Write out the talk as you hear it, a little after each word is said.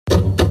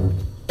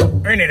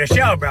Ernie the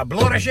show, bro.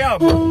 Blow the show.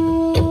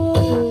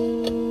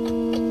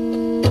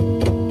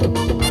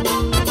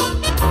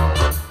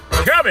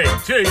 Coming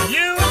to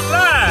you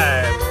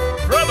live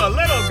from a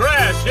little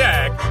grass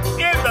shack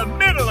in the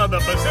middle of the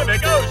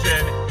Pacific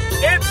Ocean,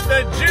 it's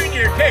the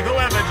Junior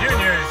Kekoewa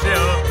Jr.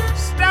 Show,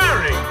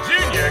 starring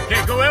Junior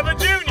Kekoewa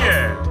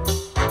Jr.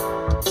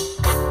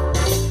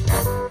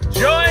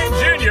 Join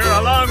Junior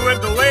along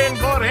with the Wayne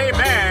Borhe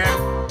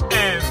Band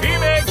as he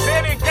makes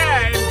any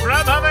kind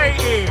from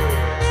Hawaii.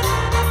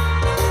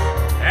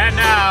 And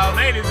now,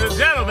 ladies and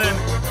gentlemen,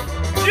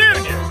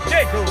 Junior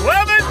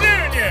Kekoewa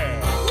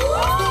Jr.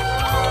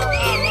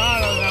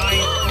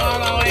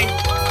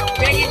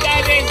 Thank you,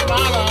 guys.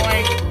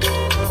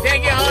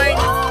 Thank you,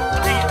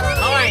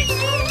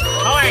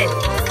 Hawaiian.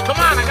 Come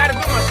on, I gotta do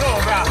my show,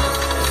 bro.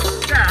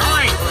 Sure,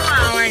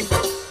 Hawaiian.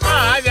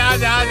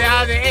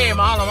 Hey,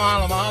 mahalo.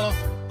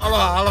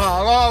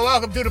 Hello.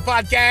 Welcome to the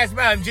podcast,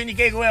 bro. I'm Junior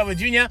Kekoewa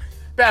Jr.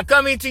 Bro,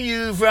 coming to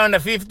you from the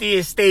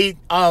 50th state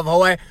of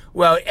Hawaii.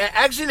 Well,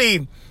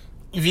 actually,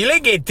 if you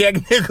look at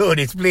technical,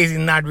 this place is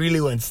not really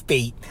one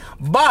state.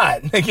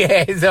 But,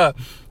 okay, so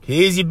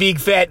here's your big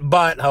fat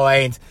butt,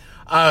 Hawaiians.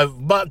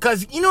 But,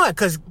 cause, you know what,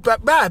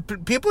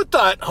 people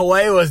thought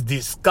Hawaii was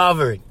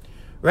discovered,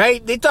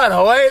 right? They thought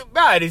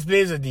this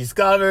place was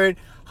discovered.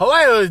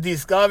 Hawaii was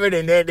discovered,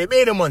 and then they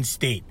made them one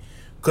state.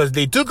 Cause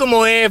they took them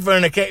away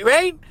from the,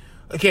 right?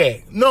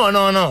 Okay, no,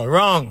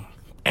 wrong.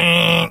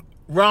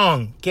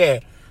 Wrong,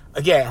 okay.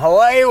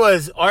 Hawaii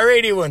was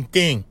already one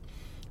thing.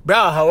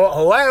 Bro,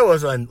 Hawaii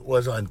was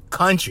on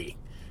country,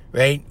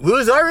 right? We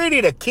was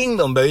already the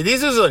kingdom, but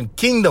this was on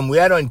kingdom. We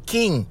had on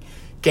king,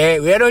 okay?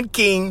 We had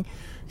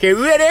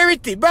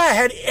everything, bro. I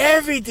had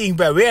everything,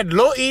 bro. We had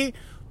lo'i,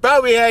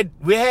 bro. We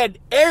had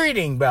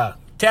everything, bro.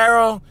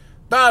 Taro,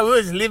 bro. We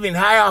was living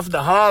high off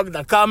the hog.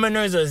 The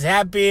commoners was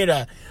happy.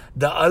 The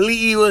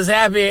ali'i was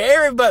happy.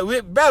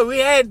 Everybody,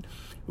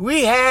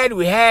 we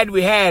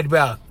had,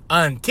 bro.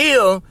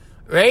 Until,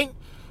 right?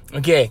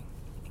 Okay.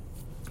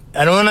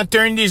 I don't want to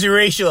turn these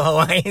racial,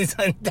 Hawaiians.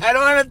 I don't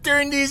want to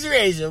turn these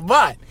racial,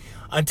 but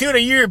until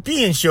the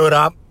Europeans showed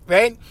up,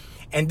 right?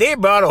 And they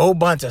brought a whole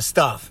bunch of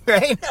stuff,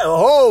 right? A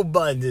whole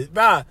bunch,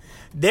 bro.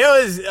 There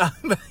was,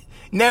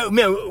 now,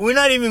 man, we're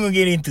not even going to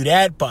get into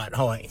that part,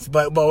 Hawaiians.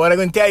 But what I'm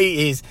going to tell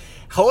you is,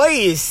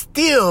 Hawaii is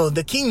still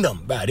the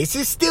kingdom, bro. This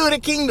is still the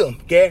kingdom,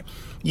 okay?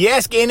 You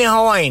ask any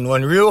Hawaiian,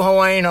 one real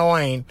Hawaiian,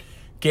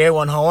 okay?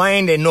 One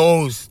Hawaiian that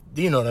knows,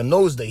 that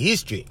knows the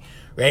history,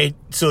 right?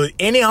 So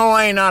any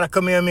Hawaiian out of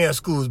Kamehameha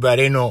schools, bro,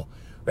 they know,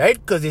 right?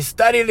 Because they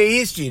study the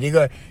history. They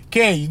go,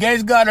 okay, you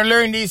guys got to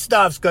learn these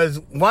stuffs, because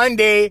one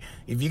day,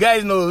 if you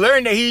guys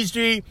learn the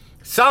history,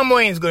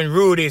 someone's going to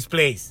rule this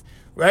place,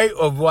 right?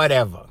 Or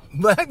whatever.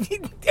 But,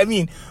 I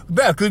mean,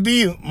 bro, it could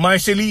be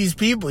Marshallese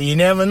people. You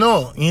never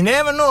know.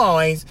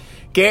 Hawaiians,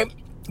 okay?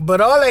 But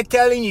all I'm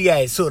telling you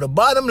guys, so the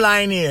bottom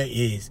line here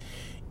is,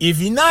 if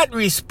you're not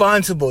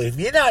responsible, if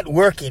you're not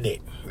working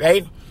it,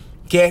 right?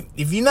 Okay?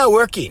 If you're not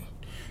working,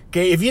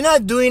 okay? If you're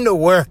not doing the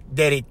work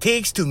that it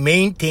takes to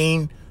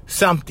maintain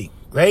something,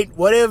 right?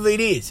 Whatever it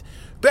is,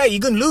 bro, you're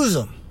going to lose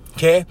them,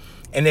 okay?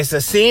 And it's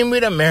the same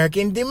with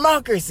American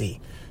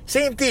democracy.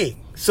 Same thing.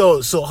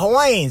 So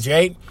Hawaiians,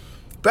 right?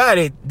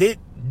 Bro,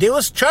 they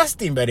was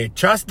trusting, but they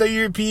trust the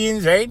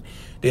Europeans, right?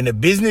 Then the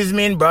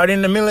businessmen brought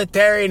in the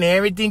military and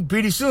everything.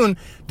 Pretty soon,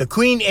 the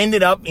queen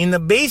ended up in the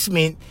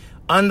basement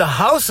under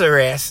house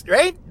arrest,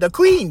 right? The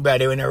queen, bro.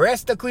 They went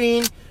arrest the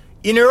queen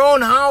in her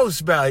own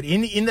house, bro.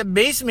 In the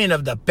basement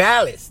of the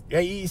palace.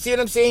 Right? You see what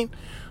I'm saying?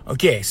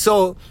 Okay,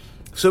 so,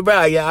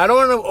 bro, yeah, I don't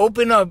want to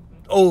open up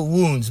old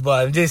wounds,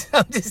 but I'm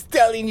just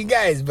telling you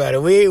guys, bro,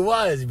 the way it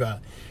was, bro.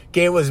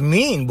 Okay, it was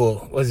mean,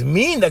 bro. It was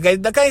mean. The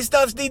kind of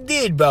stuff they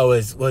did, bro,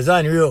 was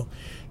unreal.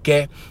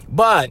 Okay,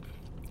 but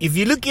if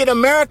you look at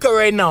America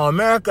right now,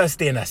 America's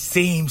still in the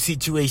same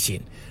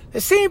situation. The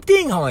same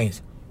thing,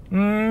 Hawaiians.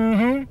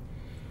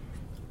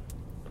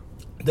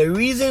 The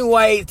reason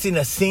why it's in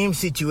the same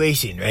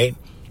situation, right,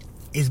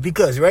 is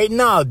because right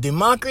now,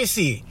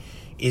 democracy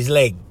is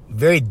like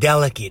very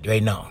delicate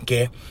right now,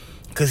 okay?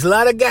 Because a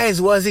lot of guys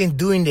wasn't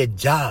doing their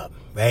job,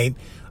 right?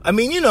 I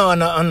mean,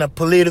 on the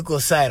political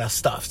side of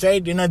stuff,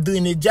 right? They're not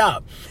doing their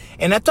job.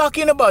 And I'm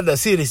talking about the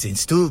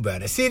citizens too, bro.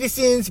 The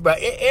citizens, bro,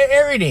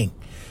 everything.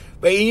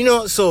 But,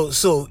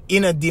 so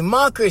in a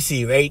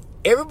democracy, right,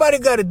 everybody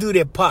got to do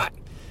their part.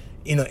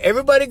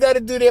 Everybody got to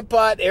do their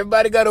part.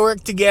 Everybody got to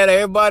work together.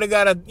 Everybody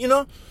got to,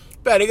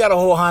 but they got a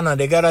whole hana.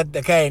 They got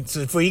the kind.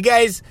 So for you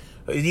guys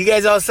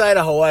outside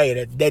of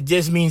Hawaii, that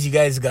just means you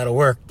guys got to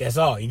work. That's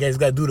all. You guys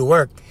got to do the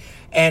work.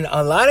 And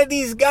a lot of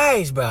these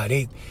guys, bro,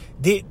 they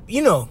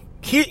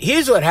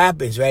here's what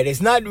happens, right?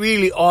 It's not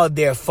really all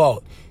their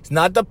fault. It's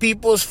not the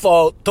people's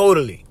fault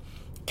totally.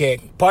 Okay.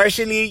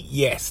 Partially,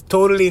 yes.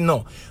 Totally,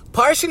 no.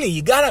 Partially,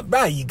 you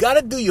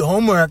gotta do your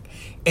homework,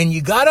 and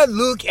you gotta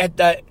look at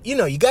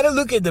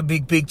the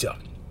big picture,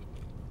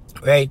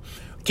 right?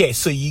 Okay,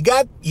 so you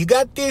got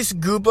this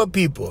group of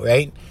people,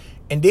 right?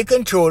 And they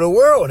control the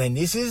world, and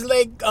this is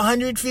like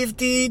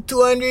 150,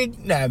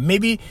 200,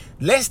 maybe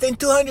less than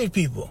 200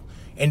 people.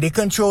 and they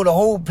control the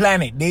whole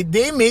planet.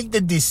 They make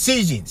the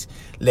decisions,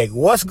 like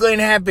what's going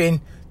to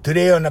happen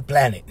today on the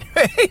planet.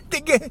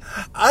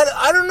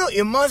 I don't know.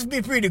 It must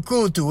be pretty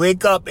cool to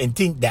wake up and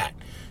think that.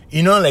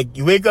 You know, like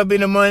you wake up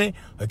in the morning,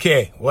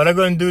 okay, what am I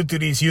going to do to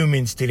these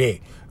humans today?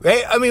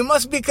 Right? I mean, it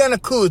must be kind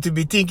of cool to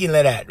be thinking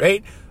like that,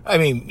 right? I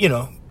mean, you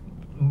know,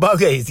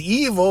 bugger is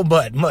evil,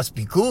 but must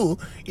be cool.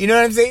 You know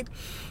what I'm saying?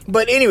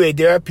 But anyway,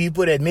 there are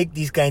people that make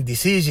these kind of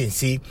decisions,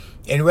 see?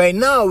 And right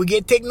now, we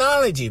get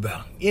technology,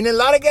 bro. And a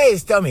lot of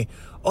guys tell me,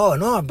 oh,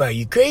 no, bro,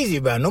 you crazy,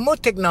 bro. No more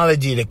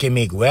technology that can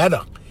make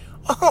weather.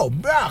 Oh,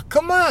 bro,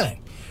 come on.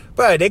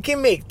 Bro, they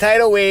can make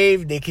tidal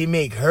wave, they can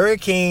make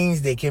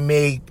hurricanes, they can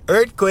make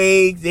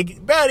earthquakes, they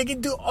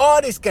can do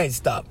all this kind of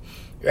stuff,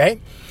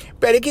 right?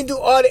 But they can do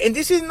all that, and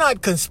this is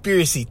not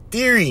conspiracy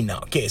theory now,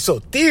 okay? So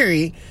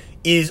theory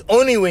is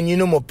only when you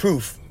know more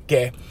proof,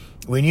 okay?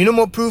 When you know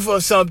more proof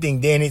of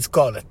something, then it's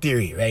called a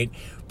theory, right?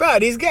 Bro,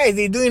 these guys,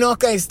 they're doing all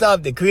kinds of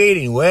stuff, they're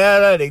creating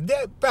weather,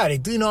 they're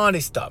doing all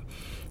this stuff,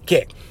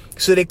 okay?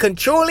 So they're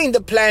controlling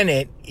the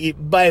planet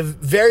by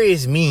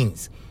various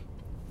means.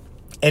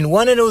 And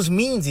one of those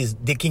means is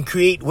they can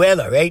create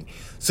weather, right?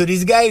 So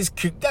these guys,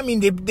 I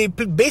mean, they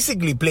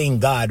basically playing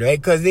God, right?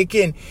 Because they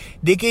can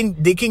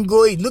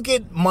go, look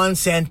at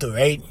Monsanto,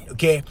 right?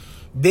 Okay.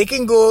 They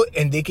can go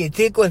and they can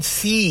take on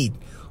seed,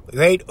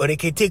 right? Or they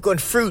can take on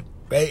fruit,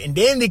 right? And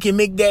then they can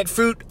make that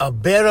fruit a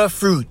better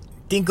fruit.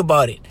 Think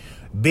about it.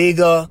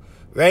 Bigger,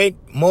 right?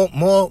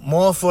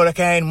 More for the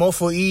kind, more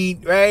for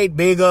eat, right?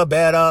 Bigger,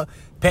 better,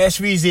 pest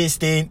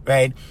resistant,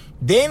 right?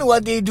 Then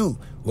what they do?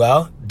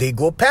 Well, they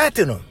go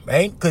patent them,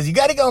 right? Because you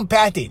got to go on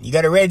patent. You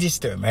got to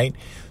register them, right?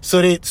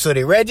 So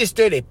they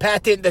register, they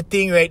patent the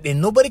thing, right? Then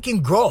nobody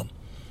can grow them.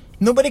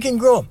 Nobody can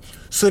grow them.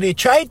 So they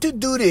tried to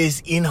do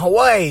this in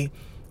Hawaii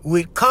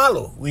with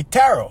kalo, with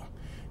taro.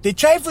 They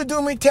tried to do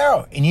it with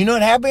taro. And you know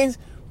what happens?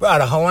 Bro,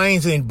 the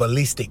Hawaiians went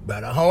ballistic,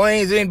 bro. The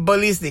Hawaiians went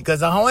ballistic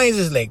because the Hawaiians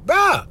is like,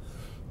 bro,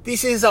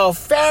 this is our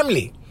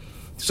family.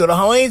 So the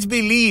Hawaiians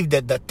believe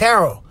that the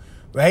taro,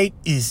 right,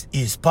 is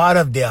part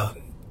of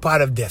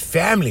their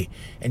family,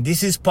 and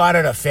this is part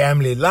of the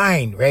family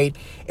line, right?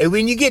 And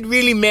when you get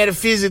really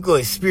metaphysical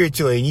and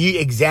spiritual and you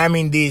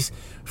examine this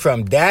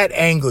from that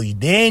angle,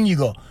 then you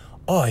go,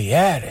 oh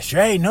yeah, that's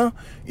right, no?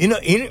 You know,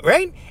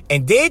 right?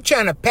 And they're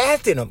trying to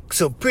patent them.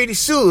 So pretty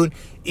soon,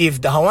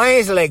 if the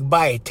Hawaiians like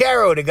buy a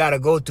taro, they gotta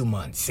go to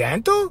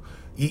Monsanto.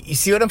 You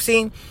see what I'm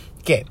saying?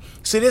 Okay,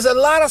 so there's a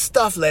lot of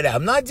stuff like that.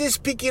 I'm not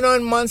just picking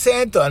on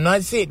Monsanto. I'm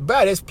not saying,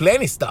 bro, there's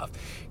plenty of stuff.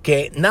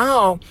 Okay,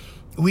 now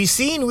we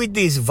seen with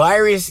this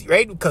virus,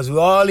 right? Because we're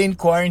all in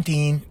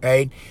quarantine,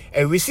 right?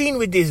 And we seen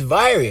with this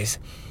virus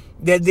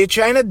that they're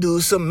trying to do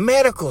some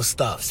medical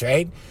stuffs,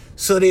 right?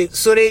 So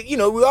they, you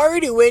know, we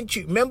already went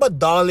to, remember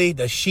Dolly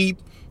the sheep,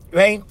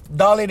 right?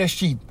 Dolly the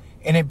sheep.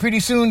 And then pretty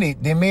soon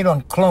they made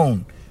on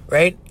clone,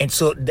 right? And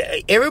so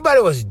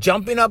everybody was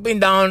jumping up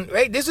and down,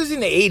 right? This was in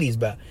the 80s,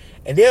 bro.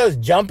 And they was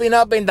jumping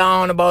up and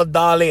down about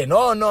Dolly and,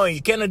 oh no,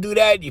 you cannot do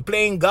that. You're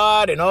playing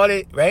God and all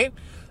that, right?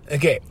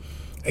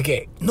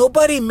 Okay,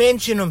 nobody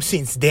mentioned them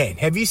since then.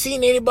 Have you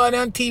seen anybody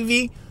on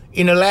TV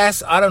in the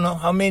last, I don't know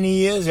how many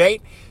years,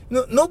 right?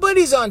 No,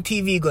 nobody's on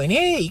TV going,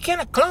 hey, you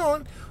cannot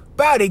clone.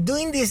 Bro, they're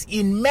doing this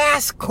in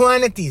mass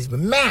quantities,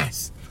 but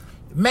mass,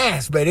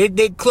 bro.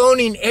 They're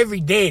cloning every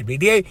day.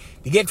 They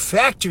get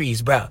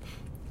factories, bro.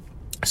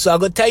 So I'm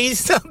going to tell you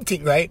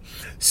something, right?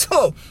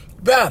 So,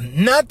 bro,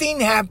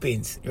 nothing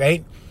happens,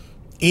 right?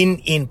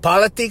 In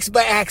politics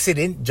by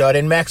accident.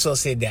 Jordan Maxwell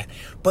said that.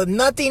 But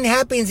nothing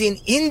happens in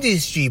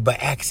industry by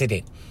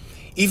accident.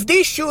 If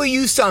they show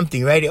you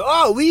something, right?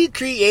 Oh, we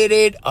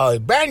created a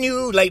brand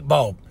new light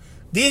bulb.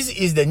 This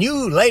is the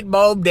new light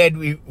bulb that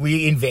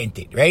we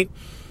invented, right?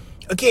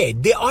 Okay,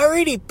 they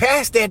already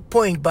passed that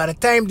point by the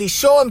time they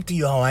show them to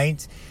you,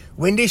 Hawaiians.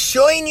 When they're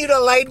showing you the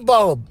light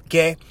bulb,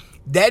 okay,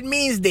 that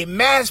means they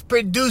mass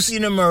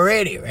producing them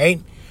already, right?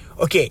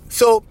 Okay,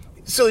 so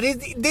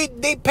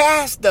they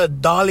passed the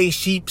Dolly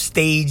sheep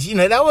stage. You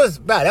know, that was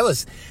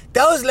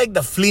like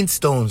the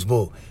Flintstones,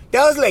 bro.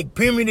 That was like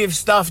primitive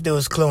stuff they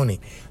was cloning.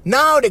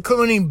 Now they're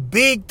cloning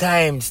big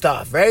time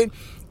stuff, right?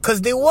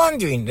 Because they're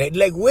wondering,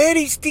 like where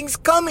these things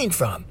coming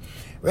from,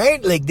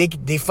 right? Like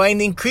they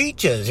finding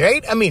creatures,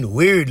 right? I mean,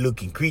 weird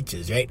looking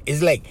creatures, right?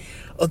 It's like,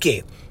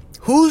 okay,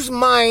 whose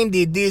mind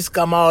did this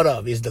come out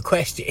of is the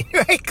question,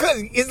 right?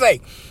 Because it's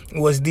like,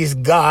 was this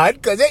God?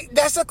 Because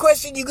that's a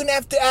question you're going to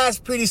have to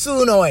ask pretty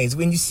soon, always,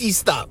 when you see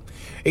stuff.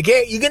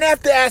 Okay? You're going to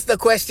have to ask the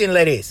question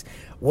like this.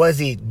 Was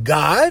it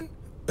God?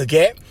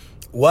 Okay?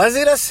 Was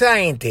it a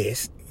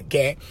scientist?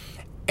 Okay?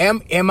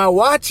 Am I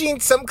watching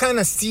some kind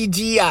of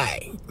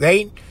CGI?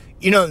 Right?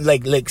 You know,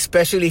 like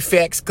special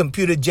effects,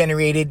 computer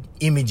generated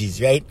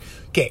images, right?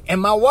 Okay.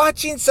 Am I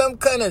watching some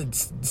kind of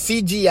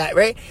CGI,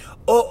 right?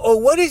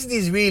 Or what is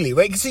this really,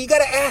 right? So you got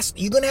to ask,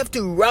 you're going to have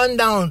to run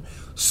down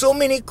so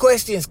many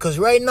questions because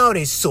right now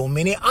there's so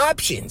many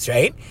options,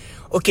 right?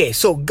 Okay,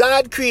 so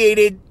God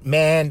created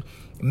man.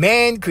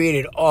 Man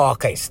created all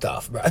kinds of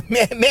stuff, bro.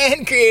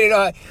 Man created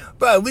all.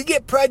 Bro, we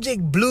get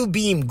Project Blue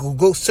Beam.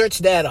 Go search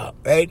that up,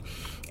 right?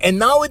 And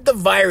now with the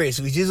virus,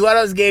 which is what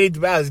I was getting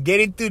to. I was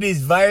getting to this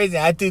virus and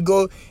I had to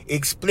go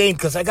explain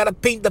because I got to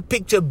paint the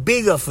picture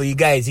bigger for you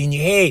guys in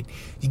your head.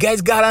 You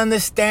guys got to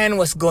understand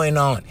what's going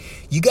on.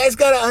 You guys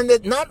got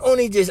to not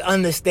only just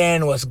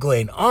understand what's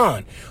going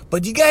on,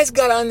 but you guys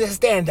got to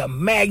understand the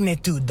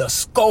magnitude, the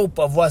scope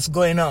of what's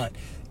going on.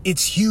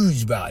 It's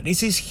huge, bro.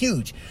 This is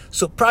huge.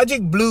 So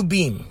Project Blue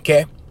Beam,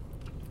 okay?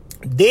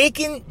 They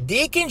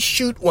can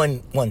shoot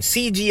one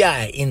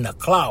CGI in the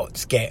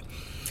clouds, okay?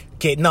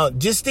 Okay, now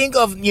just think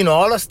of,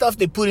 all the stuff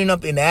they're putting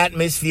up in the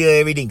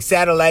atmosphere, everything,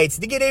 satellites,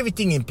 they get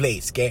everything in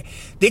place, okay?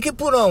 They can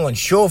put on one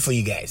show for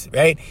you guys,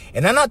 right?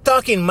 And I'm not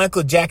talking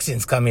Michael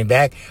Jackson's coming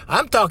back.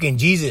 I'm talking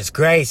Jesus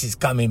Christ is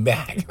coming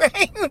back,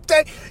 right?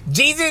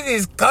 Jesus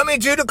is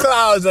coming through the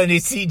clouds on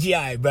this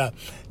CGI, bro.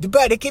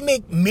 But they can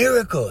make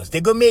miracles.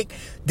 They're gonna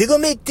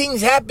make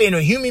things happen,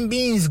 or human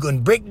beings gonna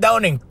break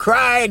down and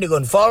cry, they're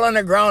gonna fall on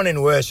the ground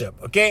and worship,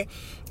 okay?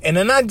 And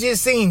I'm not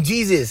just saying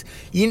Jesus.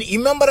 You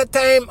remember the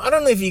time, I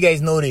don't know if you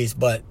guys know this,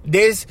 but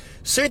there's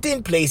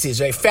certain places,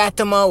 right?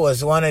 Fatima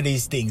was one of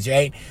these things,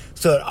 right?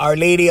 So Our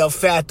Lady of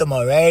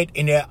Fatima, right?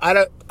 And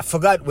I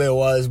forgot where it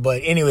was,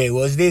 but anyway, it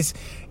was this,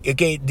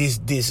 okay,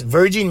 this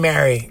Virgin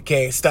Mary,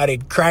 okay,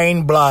 started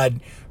crying blood,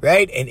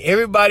 right? And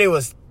everybody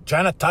was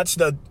trying to touch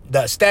the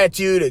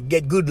statue to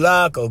get good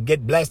luck or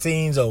get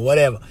blessings or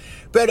whatever.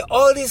 But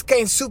all these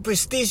kind of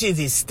superstitions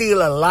is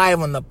still alive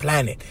on the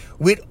planet.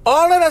 With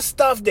all of the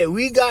stuff that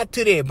we got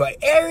today, but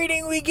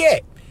everything we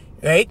get,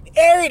 right?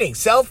 Everything,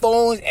 cell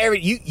phones,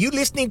 everything. You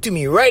listening to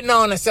me right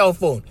now on a cell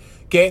phone,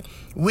 okay?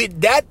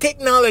 With that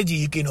technology,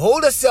 you can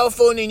hold a cell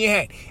phone in your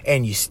hand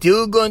and you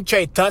still gonna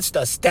try to touch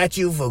the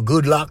statue for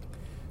good luck.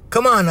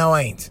 Come on,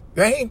 Hawaiians,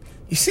 right?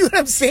 You see what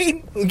I'm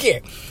saying?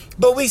 Okay.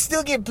 But we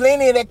still get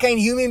plenty of that kind of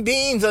human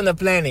beings on the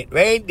planet,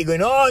 right? They're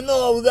going, oh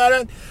no,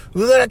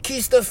 we gotta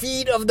kiss the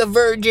feet of the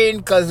Virgin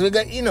because we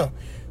got,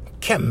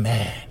 come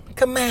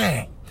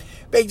on.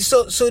 Like,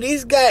 so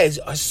these guys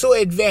are so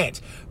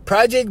advanced.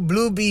 Project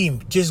Blue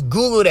Beam, just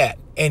Google that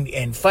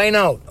and find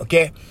out,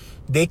 okay?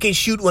 They can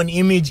shoot one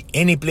image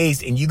any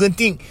place, and you gonna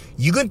think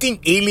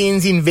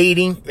aliens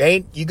invading,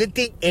 right? You gonna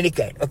think any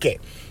kind. Okay,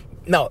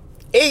 now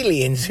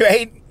aliens,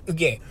 right?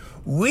 Okay.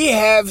 We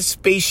have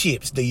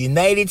spaceships. The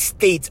United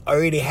States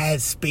already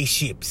has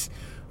spaceships.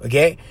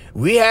 Okay?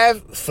 We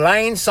have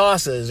flying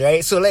saucers,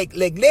 right? So like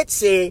let's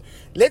say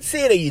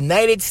the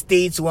United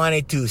States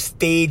wanted to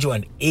stage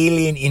one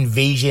alien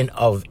invasion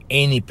of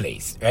any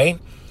place, right?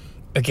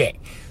 Okay.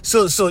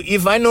 So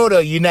if I know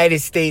the United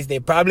States, they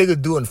probably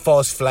could do a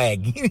false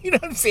flag. You know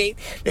what I'm saying?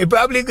 They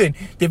probably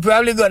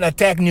gonna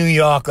attack New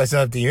York or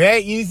something,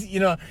 right?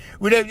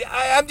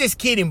 I'm just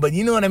kidding, but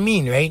you know what I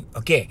mean, right?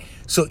 Okay.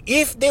 So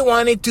if they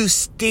wanted to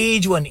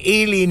stage one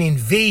alien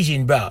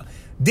invasion, bro,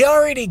 they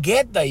already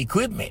get the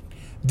equipment.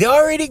 They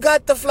already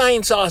got the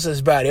flying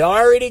saucers, bro. They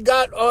already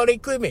got all the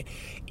equipment.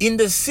 In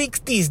the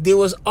 60s, they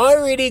was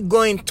already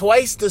going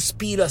twice the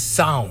speed of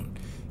sound.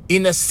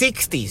 In the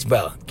 60s,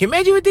 bro. Can you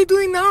imagine what they're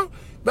doing now?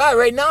 Bro,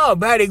 right now,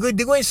 bro,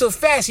 they're going so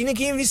fast, you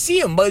can't even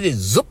see them, but just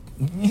zoop.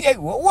 Like,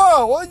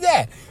 whoa, what was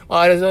that?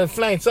 Oh, there's a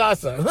flying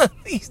saucer.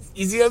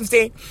 You see what I'm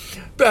saying?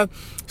 Bro,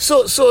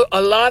 so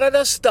a lot of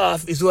the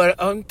stuff is what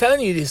I'm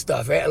telling you, this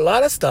stuff, right? A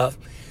lot of stuff,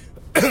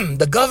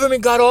 the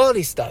government got all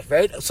this stuff,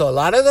 right? So a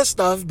lot of the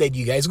stuff that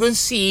you guys going to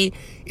see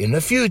in the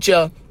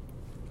future,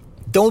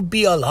 don't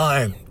be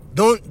alarmed.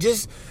 Don't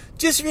just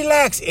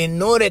relax and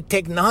know that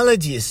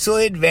technology is so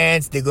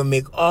advanced, they're going to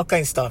make all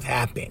kinds of stuff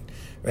happen,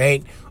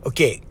 right?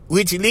 Okay,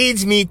 which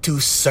leads me to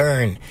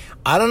CERN.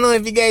 I don't know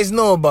if you guys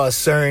know about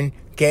CERN,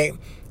 okay?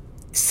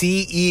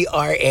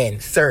 CERN,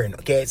 CERN,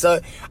 okay? So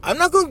I'm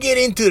not going to get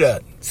into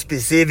the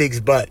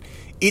specifics, but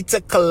it's a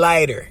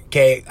collider,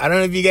 okay? I don't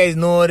know if you guys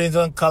know what is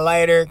a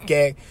collider,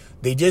 okay?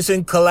 They just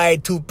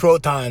collide two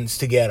protons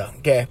together,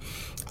 okay?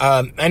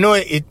 I know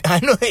you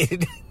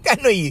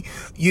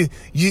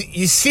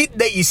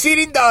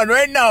sitting down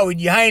right now with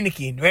your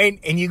Heineken, right?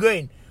 And you're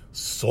going,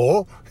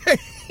 so?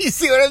 You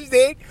see what I'm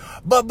saying?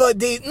 But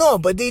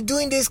they're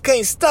doing this kind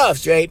of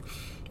stuff, right?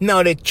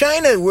 Now they're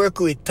trying to work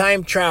with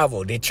time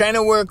travel. They're trying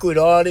to work with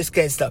all this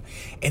kind of stuff.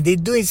 And they're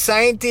doing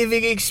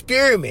scientific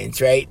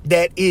experiments, right?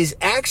 That is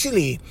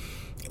actually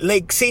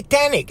like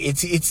satanic.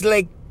 It's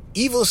like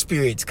evil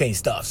spirits kind of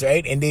stuff,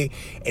 right? And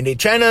they're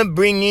trying to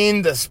bring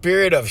in the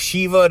spirit of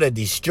Shiva the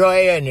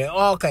Destroyer and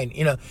all kind,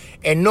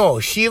 And no,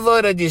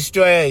 Shiva the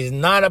Destroyer is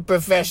not a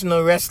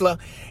professional wrestler.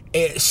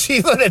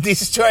 Shiva the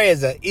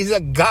Destroyer is a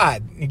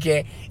god,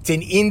 okay? It's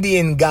an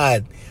Indian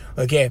god,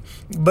 okay?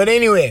 But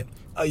anyway,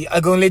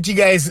 I'm gonna let you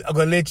guys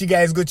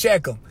go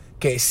check them,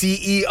 okay?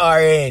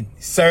 CERN,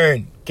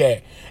 CERN,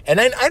 okay? And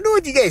I know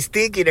what you guys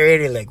thinking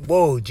already, like,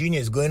 whoa,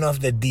 Junior's going off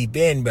the deep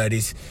end, but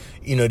this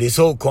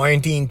whole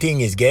quarantine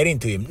thing is getting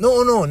to him.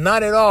 No,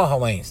 not at all,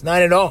 Hawaiians,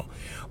 not at all.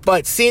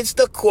 But since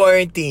the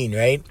quarantine,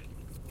 right,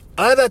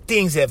 other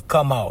things have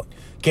come out,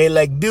 okay?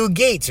 Like Bill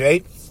Gates,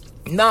 right?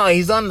 Now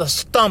he's on the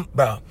stump,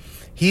 bro.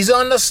 He's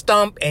on the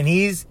stump and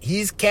he's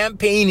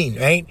campaigning,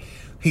 right?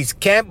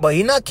 But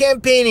he's not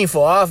campaigning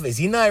for office.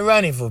 He's not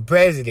running for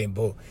president,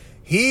 bro.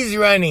 He's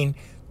running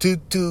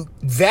to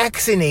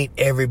vaccinate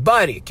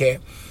everybody, okay?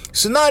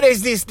 So now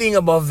there's this thing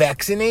about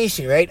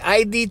vaccination, right?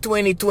 ID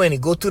 2020,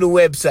 go to the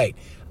website,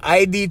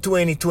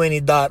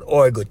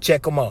 id2020.org, go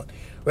check them out,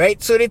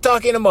 right? So they're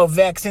talking about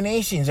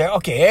vaccinations, right?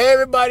 Okay,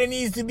 everybody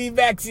needs to be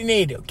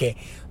vaccinated, okay?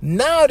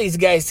 Now these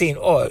guys saying,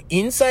 oh,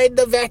 inside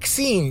the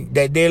vaccine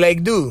that they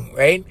like do,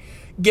 right?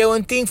 Get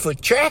one thing for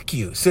track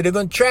you. So they're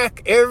going to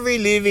track every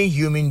living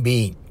human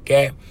being,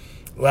 okay?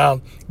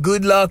 Well,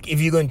 good luck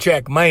if you're going to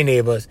track my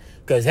neighbors,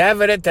 because half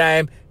of the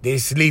time they're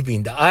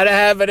sleeping. The other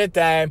half of the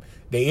time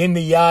they're in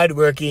the yard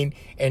working.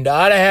 And the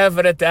other half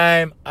of the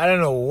time, I don't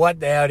know what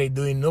the hell they're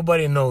doing.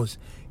 Nobody knows,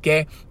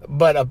 okay?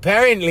 But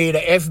apparently the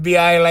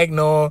FBI like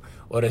no,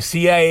 or the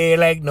CIA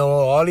like no,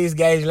 all these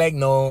guys like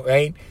no,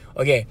 right?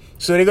 Okay,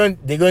 so they're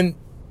going,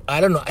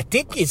 I don't know, I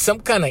think it's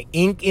some kind of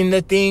ink in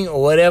the thing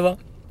or whatever.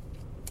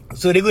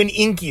 So they're going to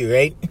ink you,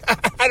 right?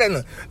 I don't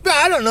know. But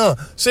I don't know.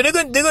 So they're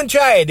going to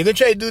try it. They're going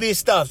to try to do these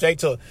stuff,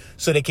 right? So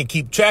they can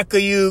keep track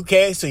of you,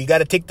 okay? So you got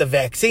to take the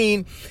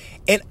vaccine.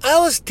 And I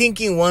was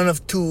thinking one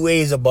of two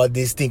ways about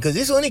this thing, because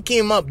this only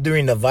came up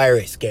during the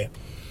virus, okay?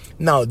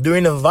 Now,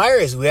 during the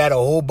virus, we had a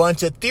whole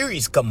bunch of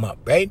theories come up,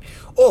 right?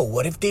 Oh,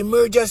 what if they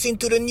merge us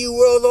into the New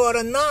World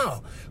Order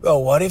now?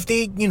 Or what if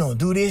they,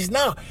 do this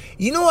now?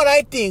 You know what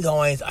I think,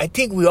 Hawaiians? I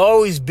think we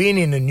always been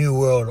in the New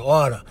World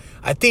Order.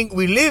 I think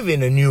we live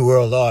in the New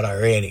World Order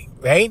already,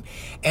 right?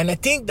 And I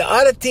think the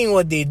other thing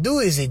what they do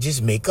is they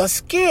just make us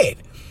scared.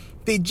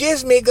 They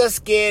just make us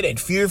scared and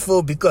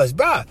fearful because,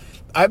 bruh,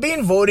 I've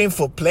been voting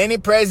for plenty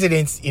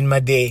presidents in my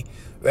day,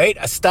 right?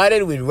 I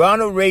started with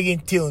Ronald Reagan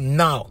till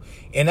now.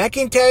 And I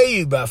can tell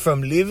you, bruh,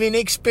 from living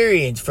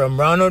experience, from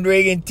Ronald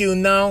Reagan till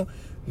now,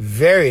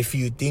 very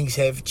few things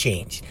have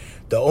changed.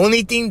 The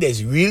only thing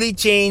that's really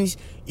changed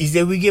is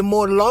that we get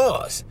more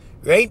laws,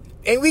 right?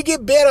 And we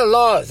get better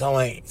laws,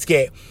 Hawaiians,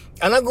 okay?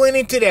 I'm not going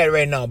into that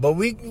right now, but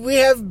we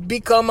have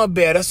become a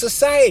better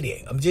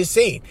society. I'm just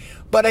saying.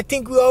 But I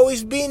think we've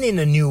always been in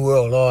a New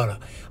World Order.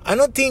 I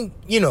don't think,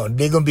 they're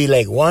going to be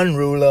like one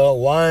ruler,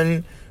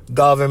 one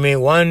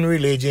government, one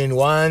religion,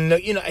 one,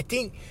 I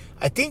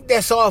think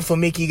that's all for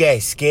make you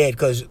guys scared.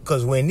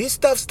 Because when this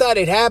stuff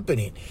started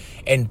happening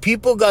and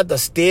people got the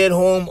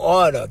stay-at-home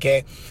order,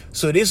 okay?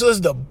 So this was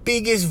the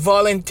biggest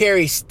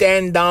voluntary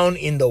stand down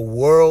in the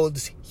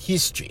world's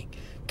history,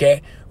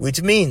 okay?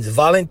 Which means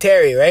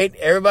voluntary, right?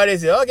 Everybody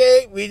said,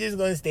 okay, we're just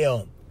going to stay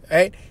home,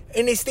 right?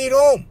 And they stayed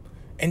home.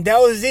 And that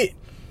was it.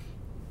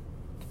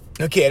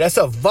 Okay, that's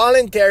a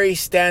voluntary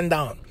stand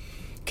down.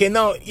 Okay,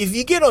 now, if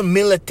you get on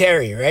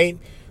military, right,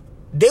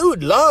 they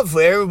would love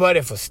for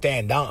everybody to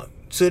stand down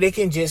so they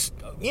can just,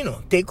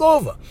 take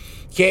over.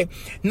 Okay,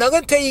 now I'm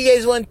going to tell you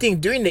guys one thing.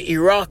 During the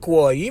Iraq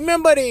War, you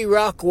remember the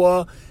Iraq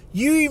War?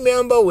 You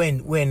remember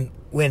when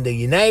the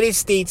United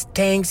States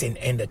tanks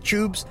and the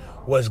troops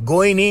was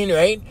going in,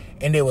 right?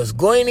 And they was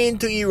going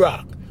into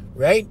Iraq,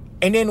 right?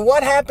 And then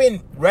what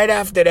happened right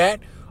after that?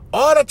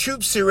 All the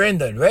troops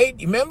surrendered, right?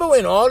 You remember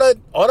when all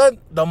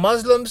the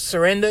Muslims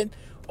surrendered?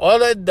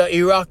 All of the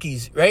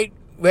Iraqis, right?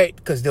 Right,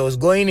 because they was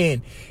going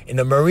in. And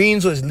the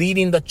Marines was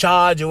leading the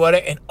charge or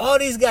whatever. And all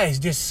these guys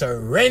just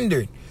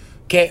surrendered,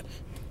 okay?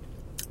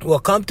 Well,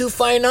 come to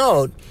find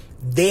out,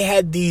 they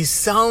had these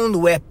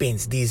sound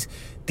weapons, these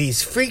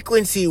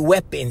frequency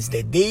weapons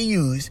that they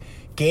use,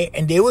 okay?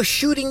 And they were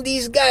shooting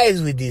these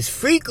guys with these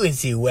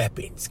frequency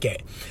weapons, okay?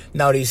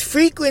 Now, these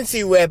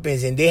frequency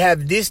weapons, and they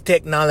have this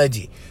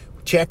technology.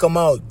 Check them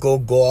out. Go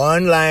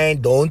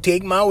online. Don't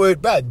take my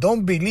word, bro.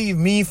 Don't believe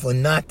me for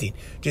nothing.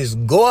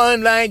 Just go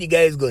online. You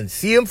guys going to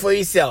see them for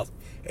yourself.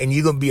 And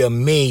you're going to be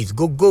amazed.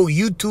 Go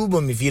YouTube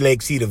them if you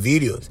like see the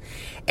videos.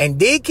 And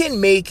they can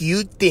make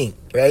you think,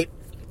 right?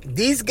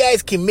 These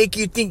guys can make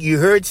you think you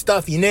heard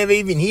stuff you never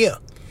even hear,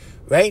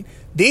 right?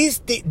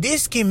 This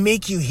can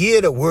make you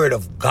hear the word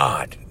of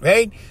God,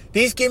 right?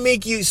 This can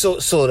make you so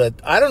that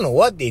I don't know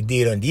what they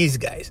did on these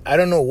guys. I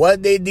don't know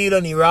what they did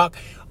on Iraq.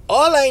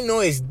 All I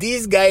know is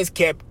these guys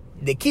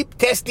keep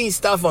testing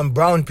stuff on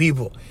brown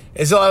people.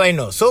 That's all I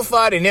know. So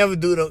far, they never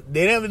do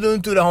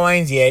it to the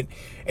Hawaiians yet.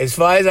 As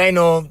far as I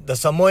know, the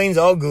Samoans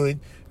all good,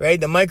 right?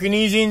 The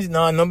Micronesians,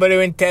 no, nobody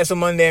went test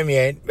them on them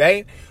yet,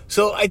 right?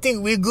 So I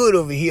think we're good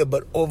over here,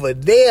 but over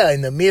there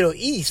in the Middle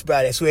East,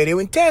 bro, that's where they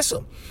went test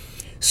them.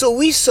 So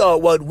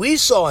what we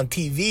saw on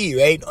TV,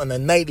 right, on the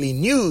nightly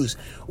news,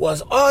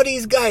 was all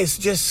these guys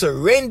just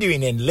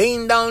surrendering and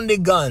laying down their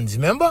guns,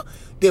 remember?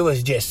 They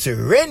was just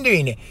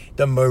surrendering it.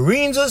 The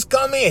Marines was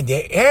coming and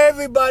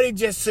everybody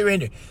just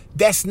surrendered.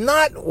 That's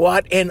not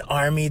what an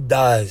army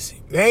does,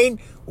 right?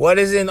 What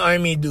does an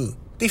army do?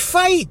 They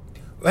fight,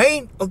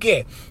 right?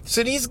 Okay,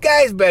 so these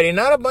guys, but they're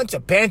not a bunch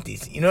of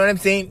panties. You know what I'm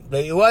saying?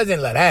 But it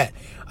wasn't like that.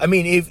 I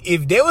mean,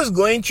 if they was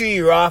going through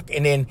Iraq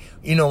and then,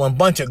 a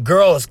bunch of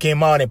girls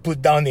came out and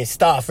put down their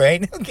stuff,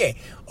 right?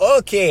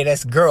 Okay,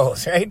 that's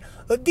girls, right?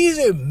 But these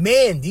are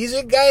men. These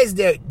are guys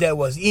that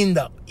was in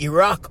the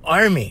Iraq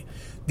army.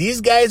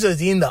 These guys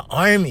was in the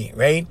army,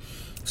 right?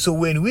 So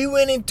when we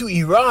went into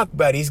Iraq,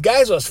 bro, these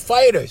guys was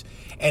fighters.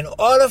 And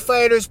all the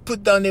fighters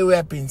put down their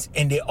weapons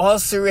and they all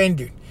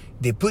surrendered.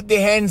 They put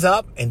their hands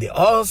up and they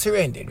all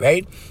surrendered,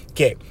 right?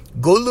 Okay,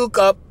 go look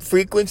up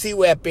frequency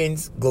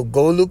weapons. Go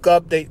look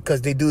up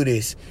because they do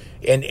this,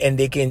 and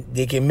they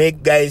can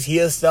make guys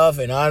hear stuff.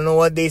 And I don't know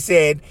what they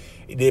said.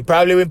 They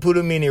probably would put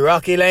them in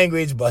Iraqi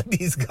language, but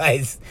these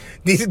guys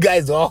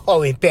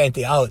all repent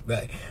out,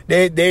 right?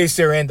 They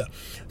surrender.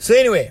 So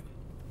anyway,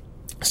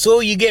 so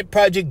you get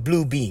Project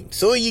Blue Beam.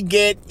 So you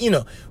get,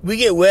 we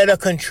get weather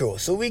control.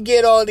 So we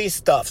get all this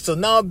stuff. So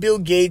now Bill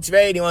Gates,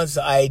 right? He wants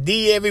to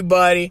ID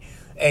everybody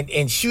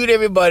and shoot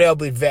everybody up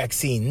with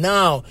vaccine.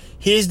 Now,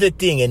 here's the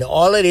thing. And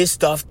all of this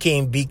stuff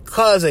came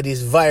because of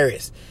this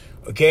virus.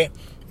 Okay?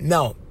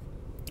 Now,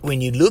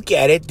 when you look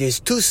at it, there's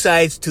two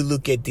sides to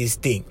look at this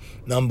thing.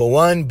 Number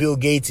one, Bill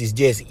Gates is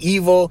just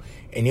evil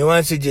and he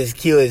wants to just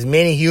kill as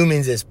many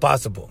humans as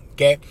possible.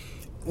 Okay?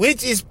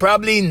 Which is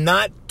probably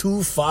not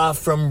too far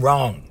from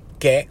wrong.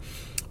 Okay?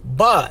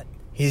 But,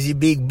 here's your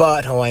big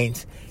but,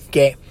 Hawaiians.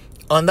 Okay?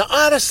 On the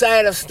other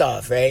side of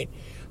stuff, right?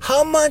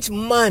 How much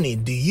money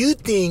do you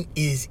think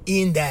is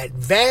in that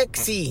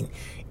vaccine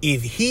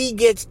if he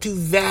gets to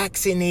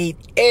vaccinate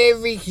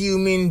every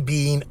human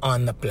being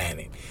on the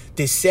planet?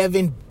 There's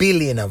 7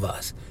 billion of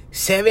us.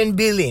 7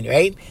 billion,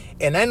 right?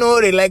 And I know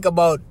they like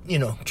about,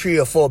 3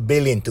 or 4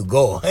 billion to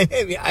go.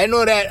 I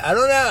know that. I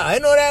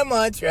know that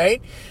much,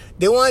 right?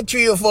 They want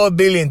 3 or 4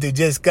 billion to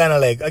just kind of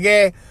like,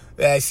 okay,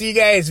 see you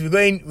guys, we're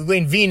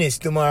going Venus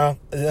tomorrow.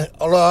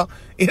 Allah.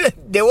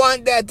 They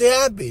want that to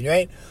happen,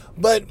 right?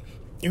 But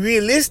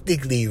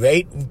realistically,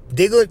 right,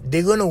 they're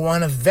going to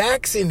want to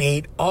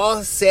vaccinate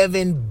all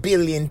 7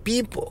 billion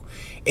people.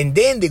 And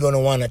then they're going to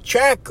want to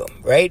track them,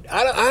 right?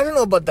 I don't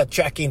know about the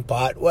tracking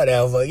part,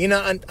 whatever. I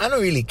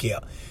don't really care.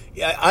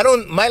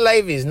 My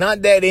life is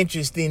not that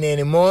interesting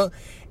anymore.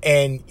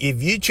 And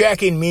if you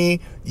tracking me,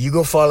 you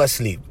go fall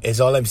asleep. That's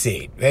all I'm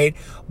saying, right?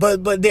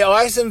 But there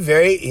are some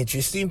very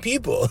interesting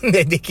people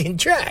that they can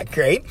track,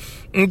 right?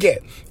 Okay.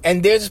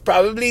 And there's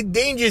probably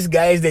dangerous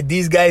guys that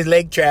these guys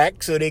like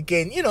track so they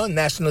can,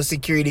 national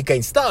security kind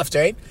of stuff,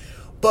 right?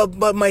 But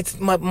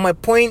my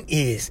point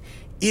is,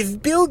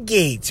 if Bill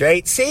Gates,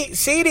 right,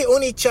 say they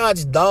only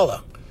charge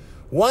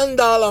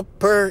 $1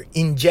 per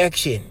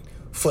injection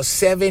for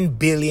 7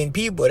 billion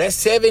people, that's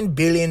 $7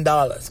 billion,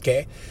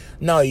 okay?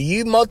 Now,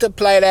 you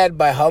multiply that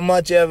by how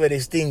much ever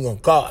this thing gonna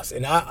cost.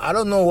 And I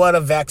don't know what a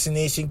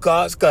vaccination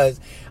costs because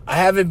I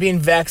haven't been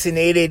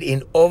vaccinated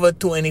in over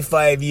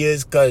 25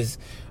 years because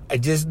I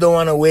just don't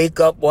want to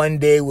wake up one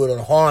day with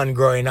a horn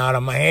growing out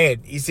of my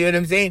head. You see what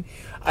I'm saying?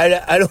 I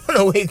don't want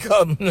to wake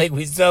up like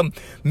with some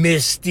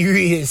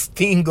mysterious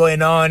thing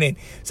going on and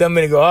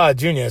somebody go, oh,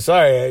 Junior,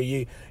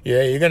 sorry,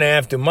 you're going to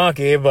have to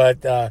monkey,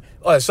 but,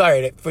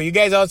 sorry, for you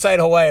guys outside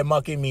Hawaii,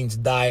 monkey means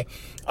die.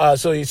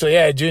 So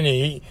yeah,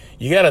 Junior,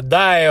 you got to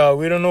die,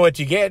 we don't know what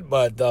you get,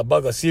 but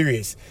bugger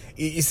serious.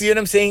 You see what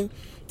I'm saying?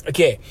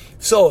 Okay,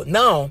 so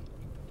now,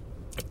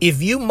 if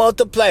you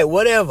multiply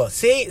whatever,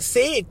 say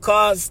it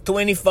costs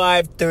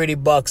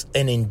 $25-30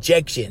 an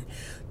injection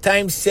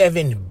times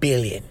 7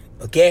 billion,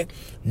 okay?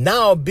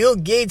 Now Bill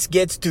Gates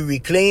gets to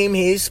reclaim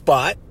his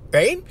spot,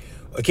 right?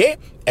 Okay,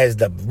 as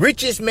the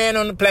richest man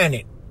on the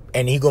planet,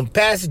 and he gonna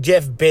pass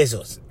Jeff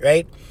Bezos,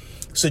 right?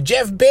 So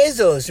Jeff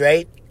Bezos,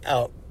 right,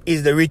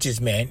 is the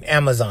richest man,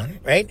 Amazon,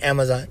 right?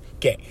 Amazon.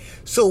 Okay.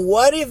 So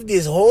what if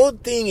this whole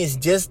thing is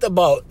just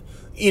about,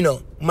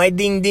 my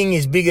ding ding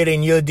is bigger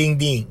than your ding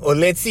ding, or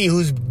let's see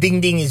whose ding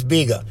ding is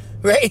bigger,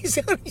 right?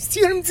 See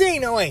what I'm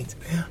saying, Hawaiians?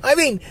 I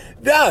mean,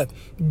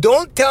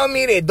 don't tell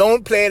me they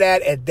don't play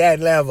that at that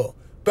level.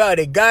 Bro,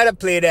 they gotta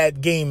play that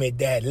game at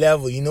that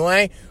level. You know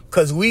why?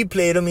 Because we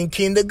played them in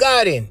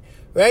kindergarten.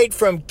 Right?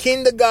 From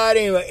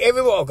kindergarten,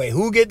 everyone, okay,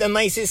 who get the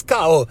nicest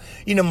car? Oh,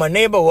 my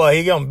neighbor, well,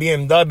 he got a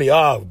BMW.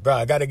 Oh, bro,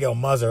 I gotta get a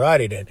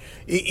Maserati then.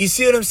 You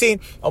see what I'm saying?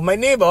 Oh, my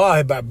neighbor,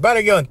 I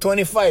better get on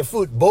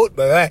 25-foot boat,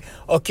 but right?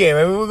 Okay,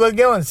 maybe we're gonna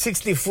get on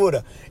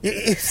 60-footer.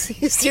 You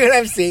see what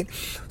I'm saying?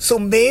 So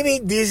maybe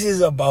this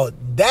is about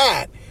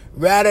that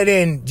rather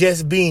than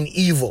just being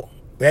evil,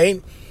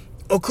 right?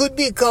 Or could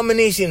be a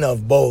combination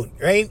of both,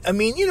 right? I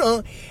mean,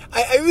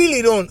 I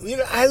really don't,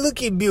 I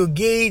look at Bill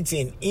Gates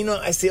and,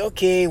 I say,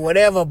 okay,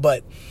 whatever.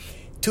 But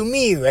to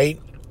me, right,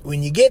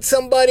 when you get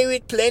somebody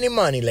with plenty of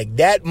money, like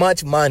that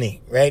much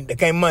money, right, the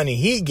kind of money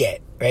he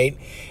get, right,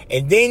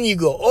 and then you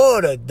go,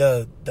 oh,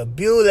 the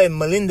Bill and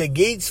Melinda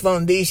Gates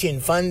Foundation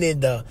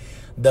funded the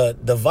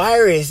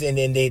virus, and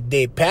then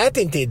they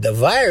patented the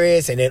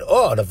virus, and then,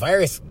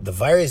 the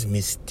virus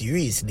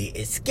mysteriously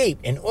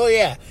escaped. And, oh,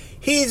 yeah,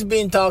 he's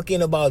been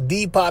talking about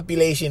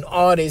depopulation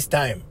all this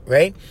time,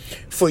 right?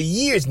 For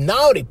years.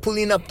 Now they're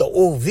pulling up the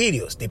old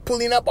videos. They're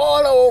pulling up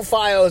all the old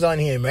files on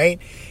him, right?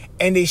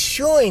 And they're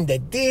showing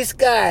that this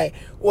guy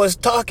was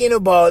talking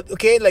about,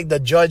 okay, like the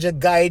Georgia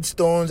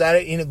Guidestones.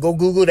 Go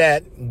Google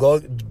that. Go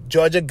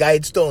Georgia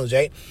Guidestones,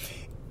 right?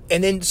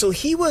 And then, so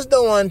he was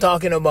the one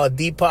talking about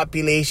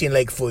depopulation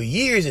like for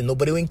years and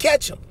nobody would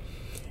catch him,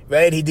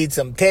 right? He did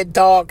some TED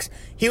Talks.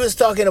 He was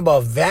talking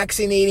about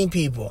vaccinating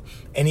people.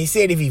 And he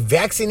said if he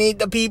vaccinate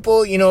the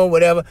people,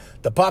 whatever,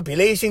 the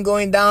population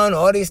going down,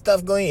 all this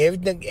stuff going,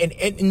 everything.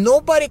 And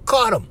nobody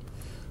caught him.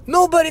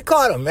 Nobody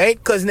caught him, right?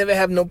 Because never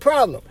have no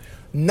problem.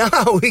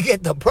 Now we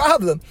get the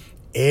problem.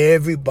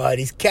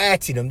 Everybody's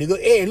catching them. They go,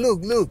 hey,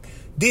 look.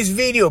 This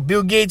video,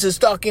 Bill Gates is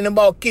talking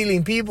about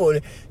killing people.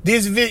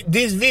 This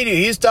video,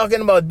 he's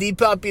talking about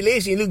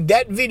depopulation. Look,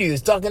 that video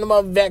is talking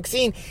about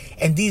vaccine.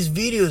 And these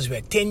videos were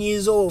 10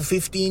 years old,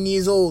 15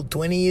 years old,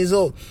 20 years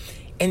old.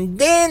 And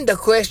then the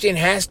question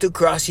has to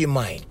cross your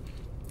mind,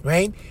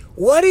 right?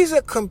 What is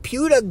a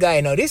computer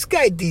guy? Now, this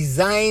guy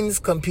designs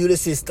computer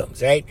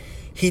systems, right?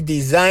 He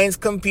designs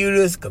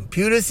computers,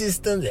 computer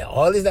systems, and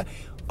all this stuff.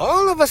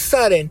 All of a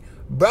sudden,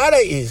 brother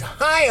is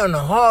high on the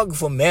hog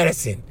for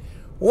medicine.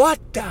 What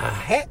the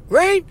heck,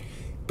 right?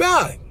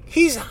 Bro,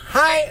 he's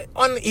high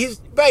on,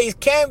 he's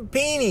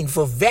campaigning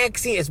for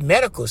vaccines,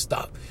 medical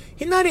stuff.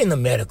 He's not in the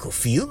medical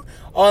field.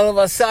 All of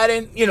a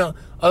sudden,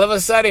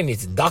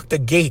 it's Dr.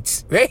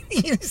 Gates, right?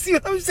 You see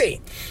what I'm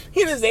saying?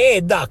 He just say, hey,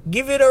 doc,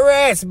 give it a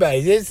rest,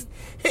 bro. Just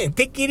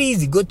take it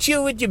easy. Go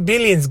chill with your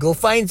billions. Go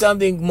find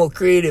something more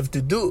creative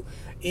to do.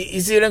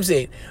 You see what I'm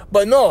saying?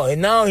 But no,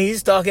 and now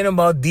he's talking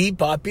about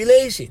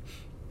depopulation.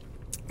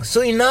 So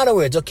in other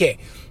words, okay,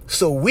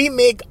 so we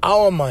make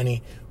our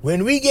money.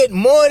 When we get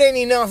more than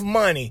enough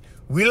money,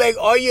 we like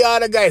all you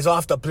other guys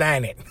off the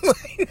planet.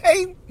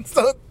 Right?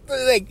 So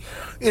like,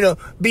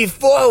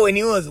 before when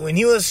he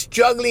was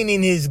struggling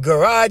in his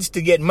garage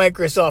to get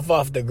Microsoft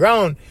off the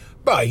ground,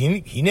 bro,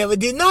 he never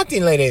did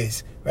nothing like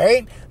this,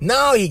 right?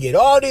 Now he get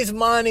all this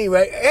money,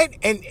 right?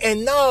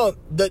 And now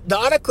the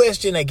other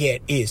question I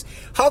get is,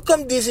 how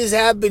come this is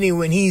happening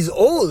when he's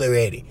old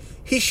already?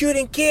 He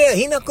shouldn't care.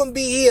 He not gonna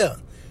be here.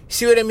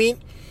 See what I mean?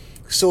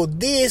 So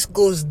this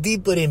goes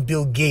deeper than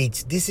Bill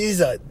Gates. This is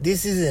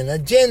an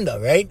agenda,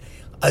 right?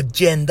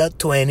 Agenda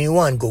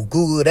 21. Go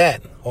Google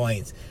that,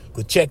 Hawaiians.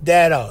 Go check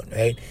that out,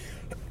 right?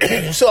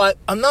 So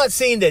I'm not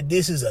saying that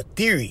this is a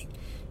theory.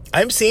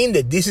 I'm saying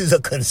that this is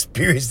a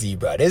conspiracy,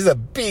 bro. There's a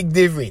big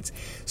difference.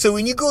 So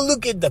when you go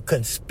look at the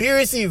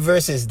conspiracy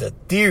versus the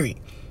theory,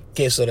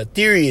 okay, so the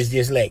theory is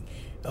just like,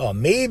 oh,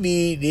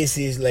 maybe this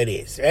is like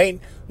this, right?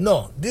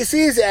 No, this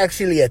is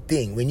actually a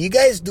thing. When you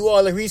guys do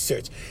all the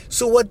research.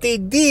 So what they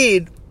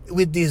did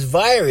with this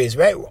virus,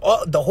 right?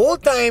 The whole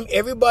time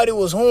everybody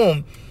was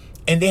home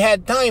and they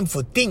had time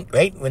for think,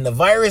 right? When the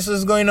virus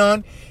was going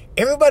on,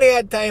 everybody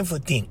had time for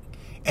think.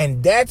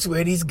 And that's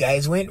where these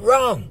guys went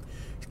wrong.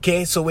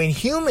 Okay, so when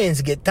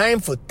humans get time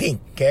for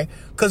think, okay?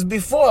 Because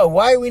before,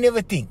 why we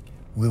never think?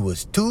 We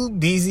was too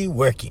busy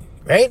working,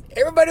 right?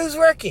 Everybody was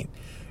working.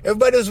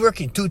 Everybody was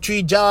working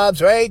 2-3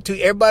 jobs, right?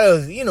 Everybody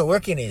was,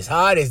 working as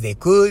hard as they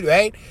could,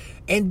 right?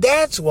 And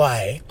that's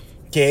why,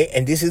 okay,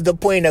 and this is the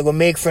point I'm going to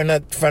make from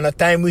the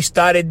time we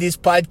started this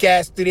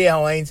podcast today,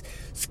 Hawaiians.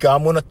 So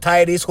I'm going to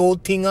tie this whole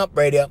thing up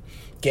right here,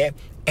 okay?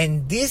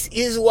 And this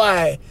is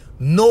why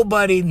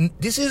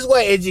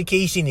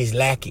education is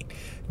lacking.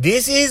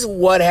 This is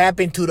what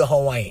happened to the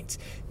Hawaiians.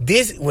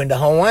 When the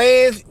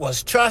Hawaiians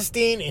was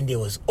trusting and they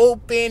was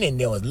open and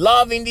they was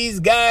loving these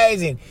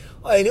guys and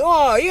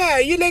oh yeah,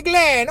 you like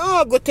land.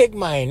 Oh, go take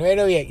mine, right?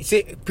 Oh yeah. You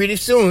see, pretty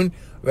soon,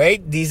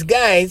 right? These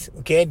guys,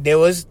 okay, there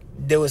was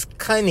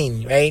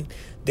cunning, right?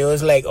 There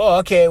was like, oh,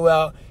 okay,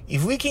 well,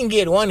 if we can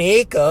get 1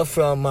 acre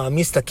from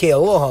Mr.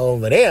 Kealoha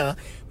over there,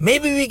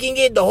 maybe we can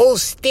get the whole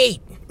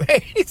state,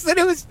 right? So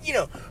they was,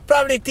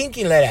 probably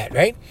thinking like that,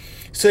 right?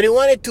 So they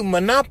wanted to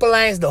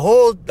monopolize the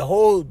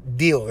whole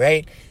deal,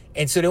 right?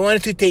 And so they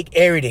wanted to take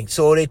everything.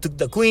 So they took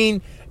the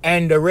queen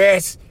and the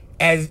rest,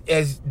 as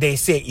they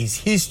say, is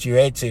history,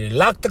 right? So they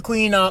locked the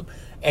queen up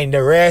and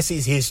the rest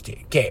is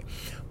history. Okay.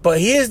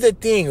 But here's the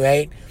thing,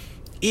 right?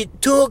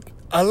 It took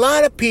a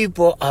lot of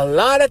people, a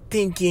lot of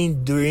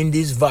thinking during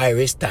this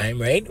virus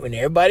time, right? When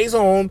everybody's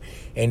home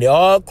and they're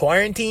all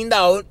quarantined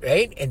out,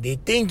 right? And they're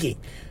thinking.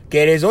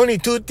 Okay, there's only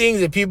 2 things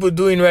that people are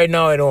doing right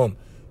now at home.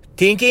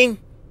 Thinking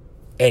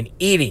and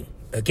eating,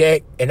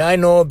 okay? And I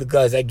know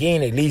because I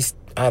gained at least,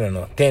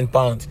 10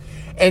 pounds.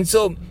 And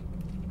so,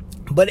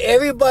 but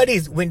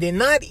everybody's, when they're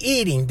not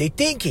eating, they're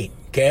thinking,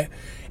 okay?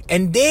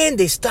 And then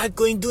they start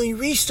doing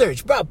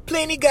research. Bro,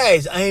 plenty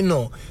guys I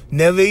know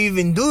never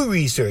even do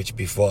research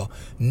before.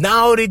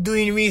 Now they're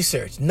doing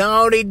research.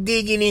 Now they're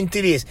digging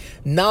into this.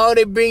 Now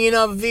they're bringing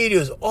up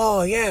videos.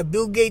 Oh, yeah,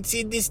 Bill Gates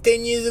said this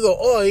 10 years ago.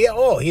 Oh,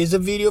 yeah, here's a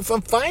video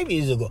from 5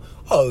 years ago.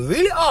 Oh,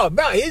 really? Oh,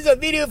 bro, here's a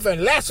video from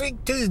last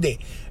week, Tuesday.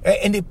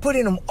 And they're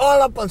putting them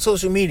all up on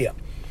social media.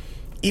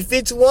 If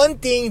it's one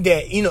thing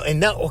that, and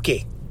now,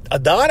 okay,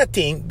 the other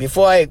thing,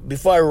 before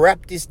I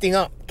wrap this thing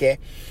up, okay,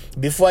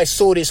 before I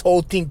sew this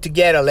whole thing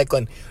together like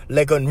on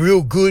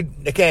real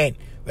good, the kind,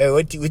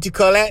 what you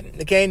call that?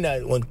 The kind,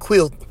 one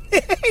quilt.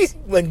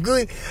 When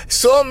good,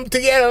 sew them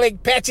together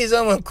like patches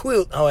on one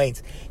quilt,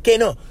 Hawaiians. Okay,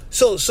 no.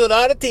 So the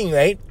other thing,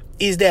 right,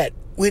 is that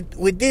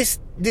with this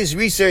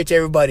research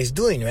everybody's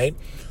doing, right,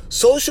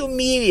 social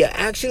media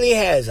actually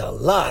has a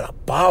lot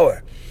of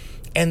power.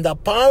 And the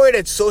power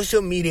that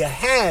social media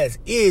has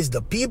is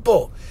the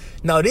people.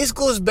 Now, this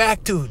goes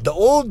back to the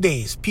old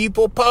days,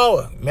 people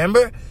power.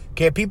 Remember?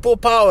 Okay, people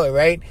power,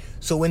 right?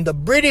 So when the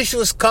British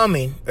was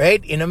coming,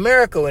 right, in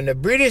America, when the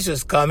British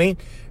was coming,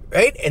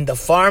 right? And the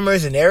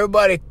farmers and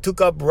everybody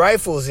took up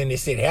rifles and they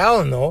said,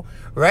 hell no,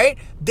 right?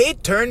 They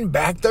turned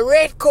back the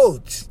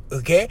redcoats,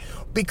 okay?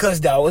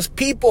 Because that was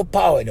people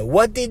power. Now,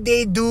 what did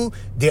they do?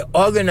 They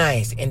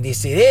organized and they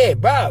said, hey,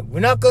 bro,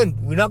 we're not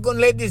gonna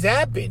let this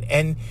happen.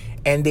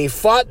 And they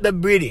fought the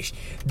British.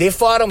 They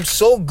fought them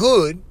so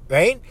good,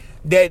 right?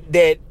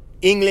 That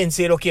England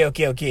said, okay,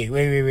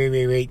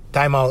 wait,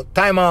 time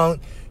out.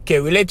 Okay,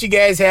 we let you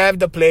guys have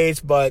the place,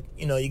 but,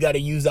 you got to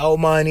use our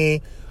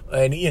money.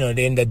 And,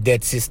 then the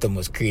debt system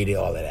was created,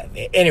 all of that.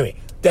 Anyway,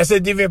 that's a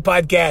different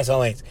podcast,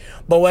 Hawaiians.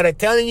 But what I'm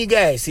telling you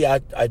guys, see,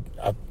 I'm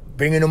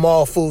bringing them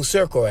all full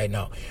circle right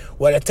now.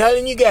 What I'm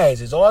telling you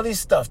guys is all this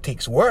stuff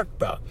takes work,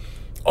 bro.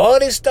 All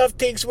this stuff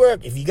takes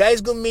work. If you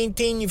guys gonna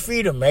maintain your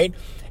freedom, right?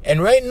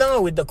 And right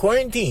now with the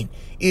quarantine,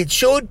 it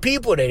showed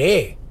people that,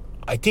 hey,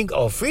 I think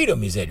our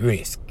freedom is at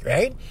risk,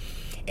 right?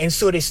 And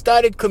so they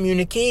started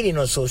communicating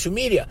on social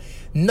media.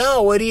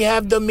 Now, what do you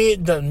have? The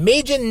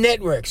major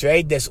networks,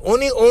 right? That's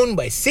only owned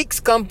by 6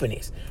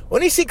 companies.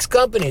 Only 6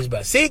 companies,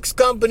 but 6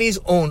 companies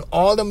own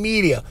all the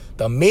media,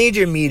 the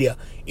major media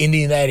in the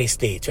United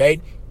States,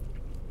 right?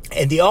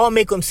 And they all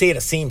make them say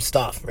the same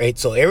stuff, right?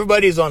 So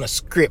everybody's on a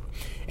script.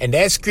 And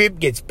that script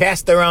gets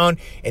passed around,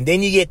 and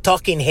then you get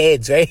talking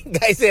heads, right?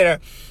 Guys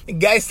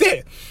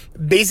that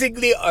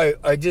basically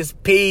are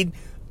just paid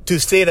to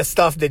say the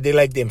stuff that they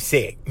like them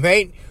say,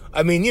 right?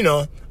 I mean,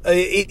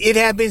 it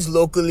happens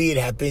locally, it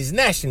happens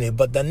nationally,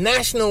 but the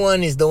national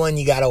one is the one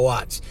you gotta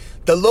watch.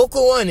 The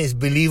local one is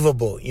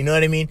believable, you know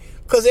what I mean?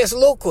 Because it's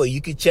local, you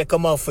can check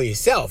them out for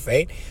yourself,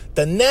 right?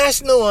 The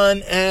national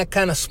one,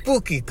 kind of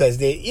spooky, because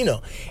they,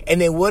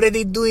 and then what are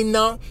they doing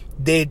now?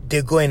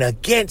 They're going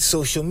against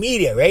social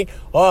media, right?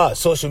 Oh,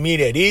 social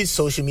media this,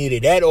 social media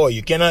that, or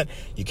you cannot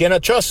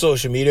trust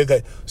social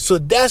media. So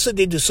that's what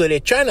they do. So they're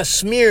trying to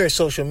smear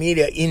social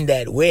media in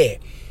that way,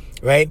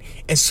 right?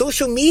 And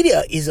social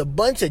media is a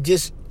bunch of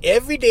just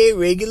everyday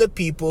regular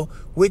people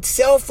with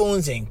cell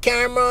phones and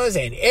cameras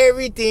and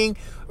everything,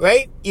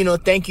 right?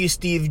 Thank you,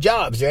 Steve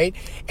Jobs, right?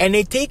 And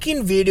they're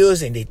taking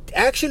videos and they're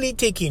actually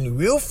taking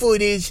real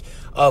footage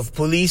of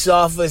police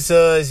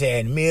officers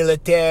and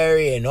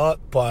military and all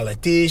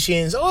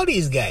politicians, all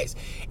these guys,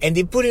 and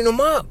they're putting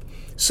them up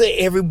so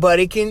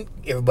everybody can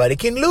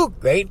look,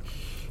 right?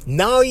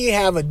 Now you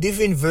have a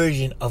different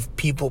version of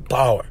people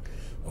power,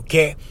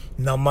 okay?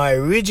 Now, my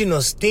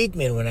original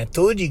statement when I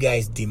told you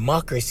guys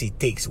democracy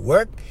takes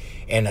work,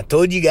 and I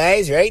told you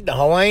guys, right, the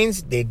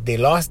Hawaiians, they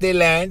lost their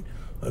land,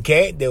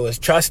 okay? They was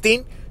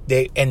trusting,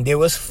 they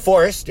was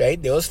forced,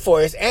 right? They was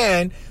forced,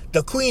 and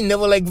the queen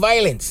never liked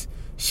violence.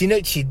 She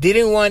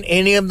didn't want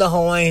any of the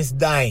Hawaiians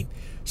dying.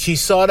 She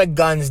saw the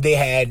guns they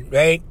had,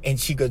 right? And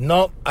she goes,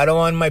 nope, I don't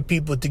want my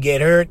people to get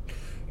hurt.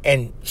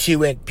 And she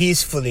went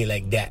peacefully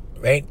like that,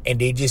 right? And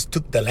they just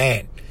took the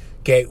land,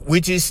 okay?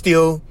 Which is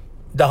still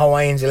the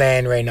Hawaiians'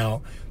 land right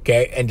now,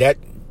 okay? And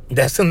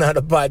that's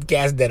another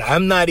podcast that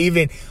I'm not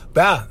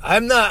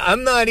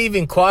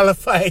even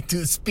qualified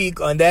to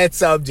speak on that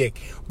subject.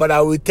 But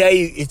I will tell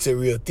you, it's a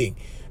real thing.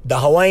 The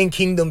Hawaiian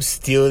kingdom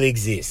still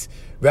exists.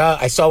 Bro,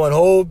 I saw one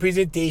whole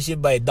presentation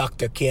by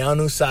Dr.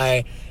 Keanu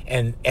Sai,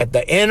 and at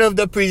the end of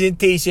the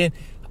presentation,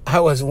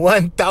 I was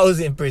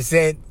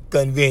 1,000%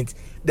 convinced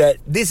that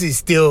this is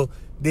still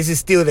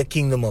the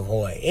kingdom of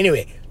Hawaii.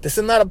 Anyway, this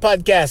is not a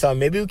podcast.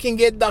 Maybe we can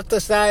get Dr.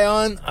 Sai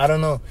on. I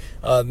don't know.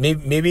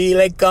 Maybe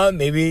you're going,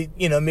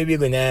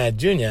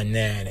 Junior,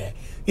 nah.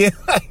 Yeah,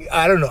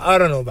 I don't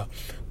know about.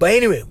 But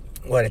anyway,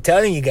 what I'm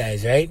telling you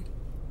guys, right?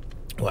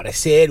 What I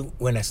said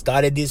when I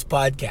started this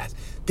podcast,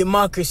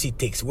 democracy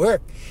takes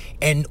work.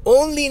 And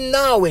only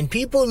now when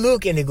people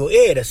look and they go,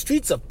 hey, the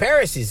streets of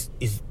Paris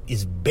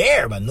is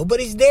bare, but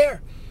nobody's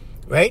there,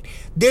 right?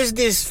 There's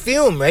this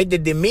film, right,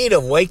 that they made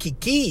of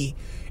Waikiki,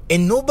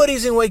 and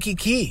nobody's in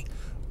Waikiki.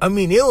 I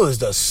mean, it was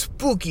the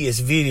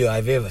spookiest video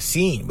I've ever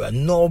seen, but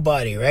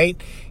nobody,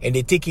 right? And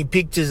they're taking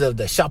pictures of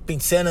the shopping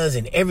centers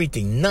and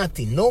everything,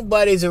 nothing,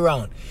 nobody's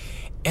around.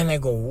 And I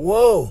go,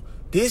 whoa,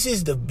 this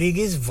is the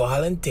biggest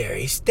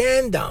voluntary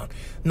stand down.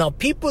 Now,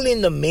 people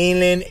in the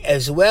mainland,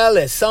 as well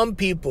as some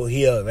people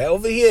here, right?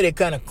 Over here, they're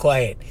kind of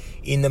quiet.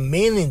 In the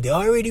mainland, they're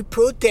already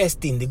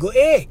protesting. They go,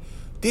 hey,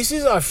 this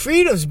is our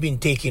freedom's been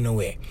taken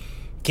away.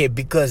 Okay,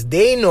 because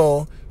they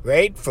know,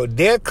 right, for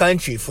their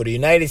country, for the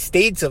United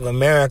States of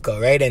America,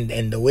 right,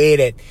 and the way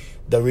that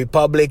the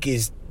republic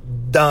is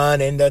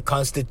done and the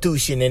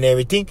Constitution and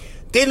everything,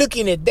 they're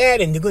looking at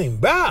that and they're going,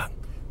 brah,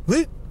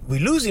 we're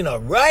losing our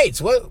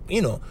rights. Well,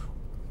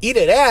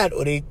 either that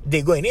or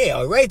they're going, hey,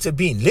 our rights are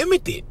being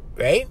limited,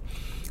 right?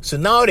 So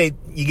now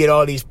you get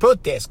all these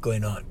protests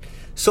going on.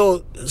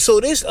 So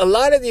a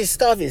lot of this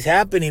stuff is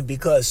happening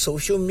because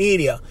social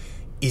media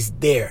is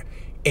there.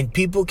 And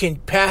people can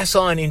pass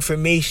on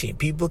information.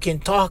 People can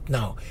talk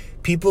now.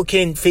 People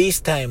can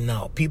FaceTime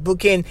now. People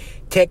can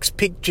text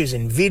pictures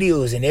and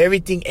videos and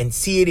everything and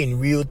see it in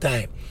real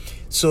time.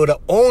 So the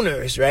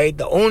owners, right?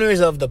 The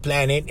owners of the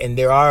planet, and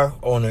there are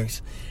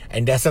owners,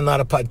 and that's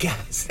another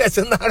podcast. That's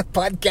another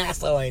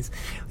podcast, always.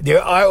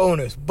 There are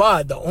owners,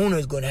 but the owner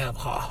is going to have a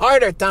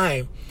harder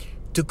time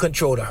to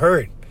control the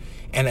herd.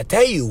 And I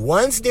tell you,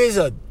 once there's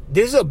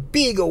a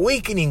big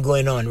awakening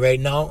going on right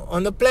now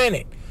on the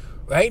planet,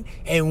 right?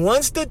 And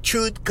once the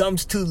truth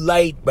comes to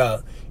light,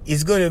 bro,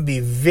 it's going to be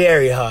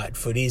very hard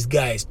for these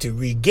guys to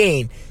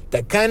regain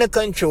the kind of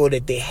control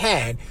that they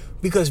had.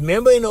 Because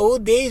remember in the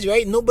old days,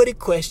 right? Nobody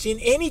questioned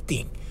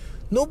anything.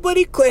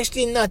 Nobody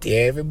questioned nothing.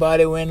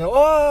 Everybody went,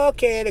 oh,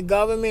 okay, the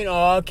government,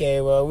 oh,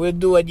 okay, well, we'll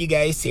do what you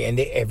guys say. And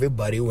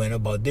everybody went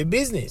about their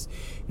business.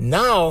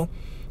 Now,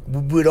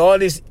 with all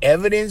this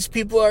evidence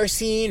people are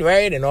seeing,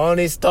 right? And all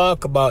this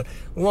talk about,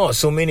 well,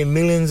 so many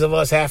millions of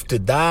us have to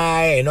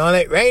die and all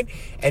that, right?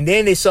 And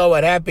then they saw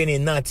what happened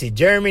in Nazi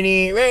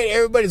Germany, right?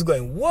 Everybody's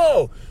going,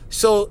 whoa.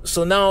 So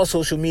now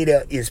social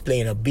media is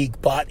playing a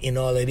big part in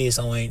all of this,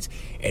 Hawaiians.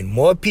 And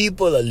more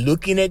people are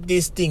looking at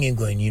this thing and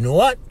going, you know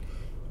what?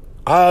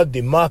 Our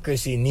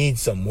democracy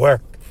needs some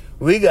work.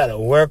 We got to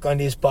work on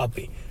this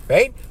puppy,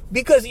 right?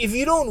 Because if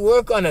you don't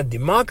work on a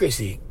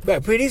democracy,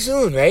 pretty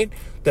soon, right,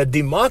 the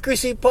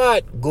democracy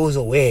part goes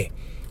away.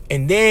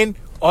 And then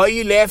all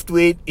you left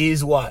with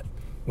is what?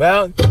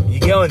 Well, you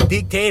get on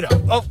dictator.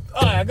 Oh,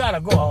 I got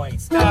to go,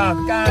 Hawaiians.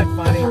 Oh, God,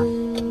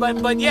 funny.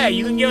 But yeah,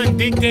 you can get on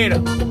dictator.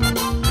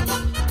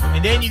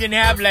 And then you can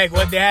have like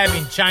what they have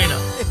in China.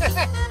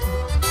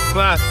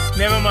 Well,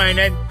 never mind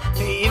that.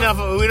 Enough.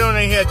 We don't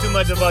hear too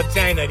much about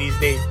China these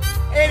days.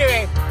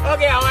 Anyway,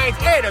 okay, Hawaiians.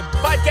 Hey, the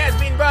podcast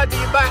being brought to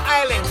you by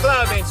Island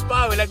Club and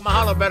Spa. We like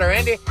Mahalo Brother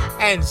Andy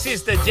and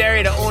Sister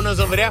Jerry, the owners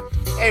over there.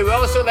 Hey, we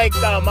also like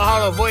the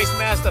Mahalo Voice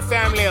Master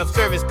family of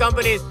service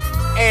companies.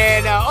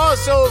 And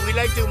also, we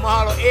like to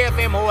Mahalo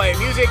AFM Hawaii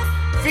Music,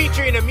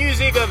 featuring the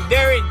music of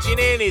Darren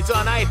Chinen. It's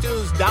on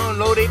iTunes.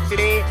 Download it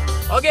today.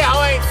 Okay,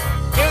 Hawaiians.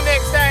 Till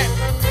next time.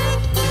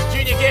 It's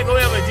Junior Keiko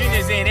Elba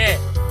Junior saying, hey,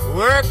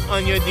 work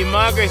on your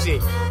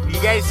democracy. You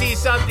guys see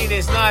something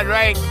that's not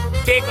right,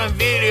 take on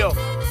video,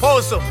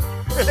 post them.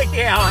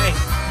 Okay,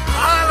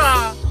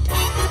 Hawaiians.